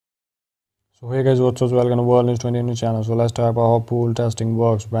So hey guys, what's up? Welcome to World News 20 News channel. So let's talk about how pool testing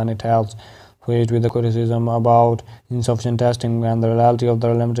works when it helps. Faced with the criticism about insufficient testing and the reality of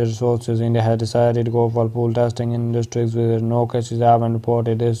the limited resources, India has decided to go for pool testing in districts where no cases have been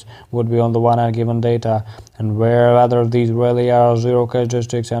reported. This would be on the one hand given data, and whether these really are zero case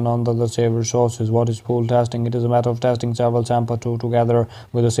districts and on the other save resources. What is pool testing? It is a matter of testing several samples together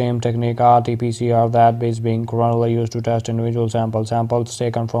with the same technique, RT-PCR, that base being currently used to test individual samples. Samples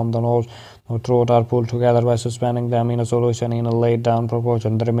taken from the nose or throat are pulled together by suspending them in a solution in a laid down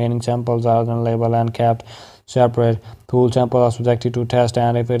proportion. The remaining samples are then labeled and kept separate. Pool samples are subjected to test,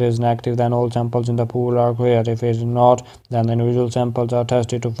 and if it is negative, then all samples in the pool are cleared. If it is not, then the individual samples are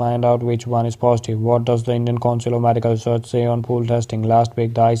tested to find out which one is positive. What does the Indian Council of Medical Research say on pool testing? Last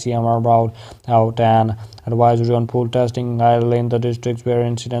week, the ICMR brought out an advisory on pool testing, highlighting in the districts where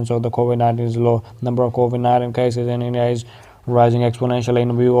incidence of the COVID-19 is low. Number of COVID-19 cases in India is rising exponentially.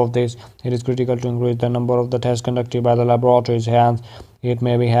 In view of this, it is critical to increase the number of the tests conducted by the laboratories. Hence, it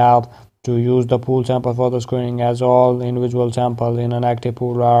may be helpful to use the pool sample for the screening, as all individual samples in an active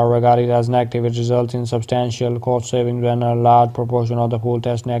pool are regarded as negative. It results in substantial cost savings when a large proportion of the pool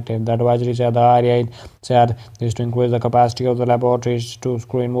test negative. The advisory said the idea said is to increase the capacity of the laboratories to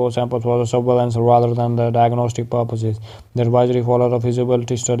screen more samples for the surveillance rather than the diagnostic purposes. The advisory followed a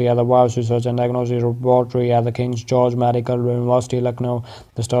feasibility study at the Virus Research and Diagnostic Laboratory at the King's George Medical University, Lucknow.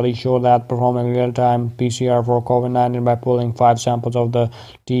 The study showed that performing real-time PCR for COVID-19 by pulling 5 samples of the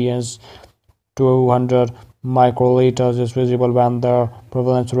TS 200 microliters is feasible when the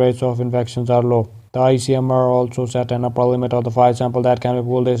prevalence rates of infections are low. The ICMR also set an upper limit of the 5 samples that can be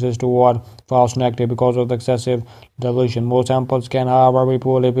pulled. This is toward false negative because of the excessive dilution. More samples can, however, be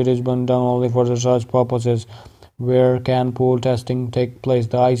pulled if it is been done only for research purposes. Where can pool testing take place?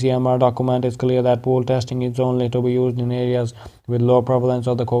 The ICMR document is clear that pool testing is only to be used in areas with low prevalence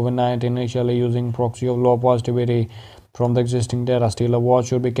of the COVID-19, initially using proxy of low positivity from the existing data. Still, a watch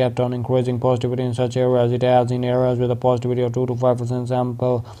should be kept on increasing positivity in such areas. It adds in areas with a positivity of 2 to 5%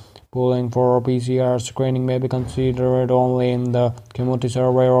 sample pooling for PCR screening may be considered only in the community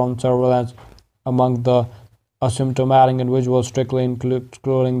survey or on surveillance among the asymptomatic individuals, strictly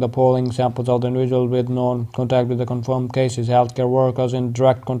excluding the polling samples of the individuals with known contact with the confirmed cases. Healthcare workers in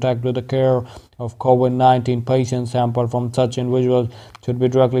direct contact with the care of COVID-19 patients sample from such individuals should be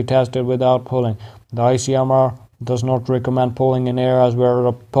directly tested without polling. The ICMR does not recommend polling in areas where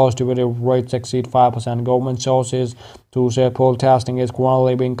the positivity rates exceed 5%. Government sources to say pool testing is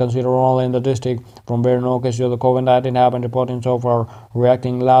currently being considered only in the district from where no cases of the COVID-19 have been reported so far.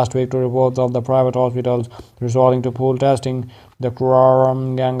 Reacting last week to reports of the private hospitals resorting to pool testing, Dr.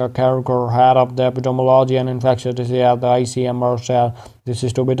 Ganga Karkar, head of the epidemiology and infectious disease at the ICMR, said this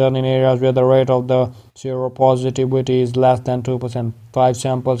is to be done in areas where the rate of the seropositivity is less than 2%. 5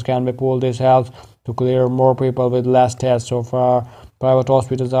 samples can be pulled. This helps to clear more people with less tests. So far, private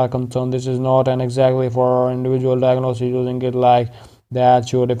hospitals are concerned, this is not an exactly for individual diagnosis. Using it like that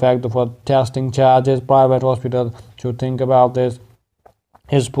should affect the testing charges. Private hospitals should think about this.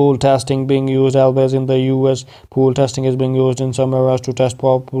 Is pool testing being used always in the US? Pool testing is being used in some areas to test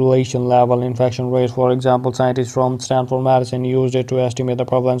population level infection rates. For example, scientists from Stanford Medicine used it to estimate the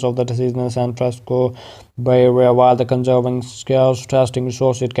prevalence of the disease in the San Francisco Bay Area. While the conserving scarce testing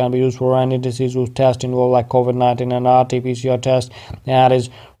resource, it can be used for any disease whose test involve like COVID-19 and RT-PCR test, and is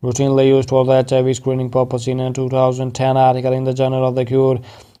routinely used for the HIV screening purpose. In a 2010 article in the Journal of the Cure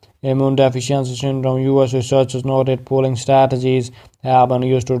Immune Deficiency Syndrome, US researchers noted pooling strategies have been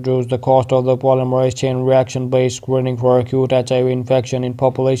used to reduce the cost of the polymerase chain reaction-based screening for acute HIV infection in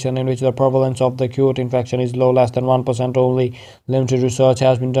population in which the prevalence of the acute infection is low, less than 1%. Only limited research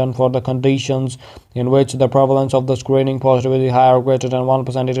has been done for the conditions in which the prevalence of the screening positivity is higher or greater than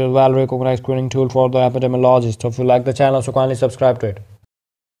 1%. It is a well-recognized screening tool for the epidemiologists. So if you like the channel, so kindly subscribe to it.